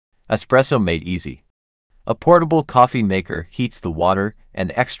Espresso made easy. A portable coffee maker heats the water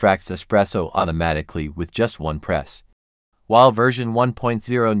and extracts espresso automatically with just one press, while version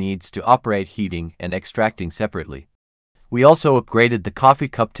 1.0 needs to operate heating and extracting separately. We also upgraded the coffee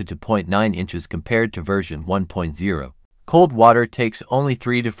cup to 2.9 inches compared to version 1.0. Cold water takes only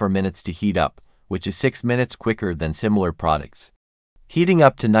 3 to 4 minutes to heat up, which is 6 minutes quicker than similar products. Heating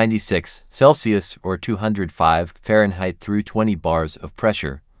up to 96 Celsius or 205 Fahrenheit through 20 bars of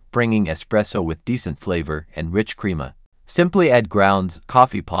pressure, bringing espresso with decent flavor and rich crema. Simply add ground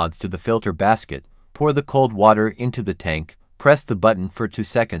coffee pods to the filter basket, pour the cold water into the tank, press the button for 2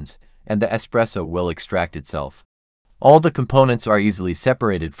 seconds, and the espresso will extract itself. All the components are easily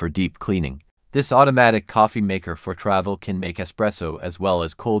separated for deep cleaning. This automatic coffee maker for travel can make espresso as well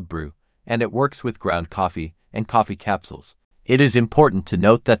as cold brew, and it works with ground coffee and coffee capsules. It is important to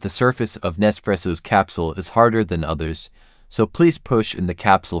note that the surface of Nespresso's capsule is harder than others, so please push in the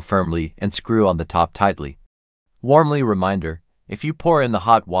capsule firmly and screw on the top tightly. Warmly reminder, if you pour in the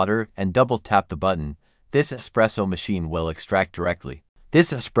hot water and double tap the button, this espresso machine will extract directly.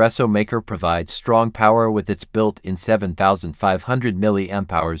 This espresso maker provides strong power with its built-in 7,500 mAh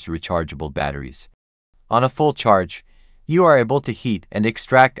rechargeable batteries. On a full charge, you are able to heat and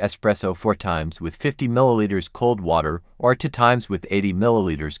extract espresso 4 times with 50 milliliters cold water or 2 times with 80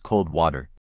 milliliters cold water.